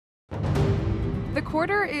The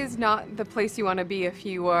Quarter is not the place you want to be if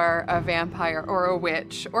you are a vampire or a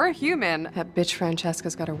witch or a human. That bitch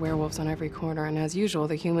Francesca's got her werewolves on every corner, and as usual,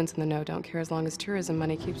 the humans in the know don't care as long as tourism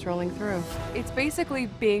money keeps rolling through. It's basically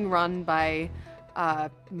being run by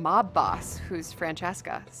a mob boss who's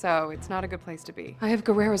Francesca, so it's not a good place to be. I have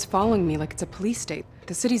Guerreros following me like it's a police state.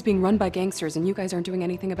 The city's being run by gangsters, and you guys aren't doing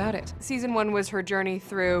anything about it. Season 1 was her journey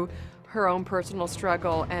through her own personal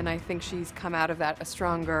struggle, and I think she's come out of that a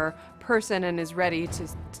stronger person and is ready to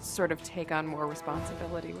sort of take on more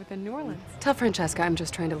responsibility within New Orleans. Tell Francesca I'm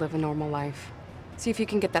just trying to live a normal life. See if you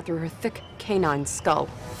can get that through her thick canine skull.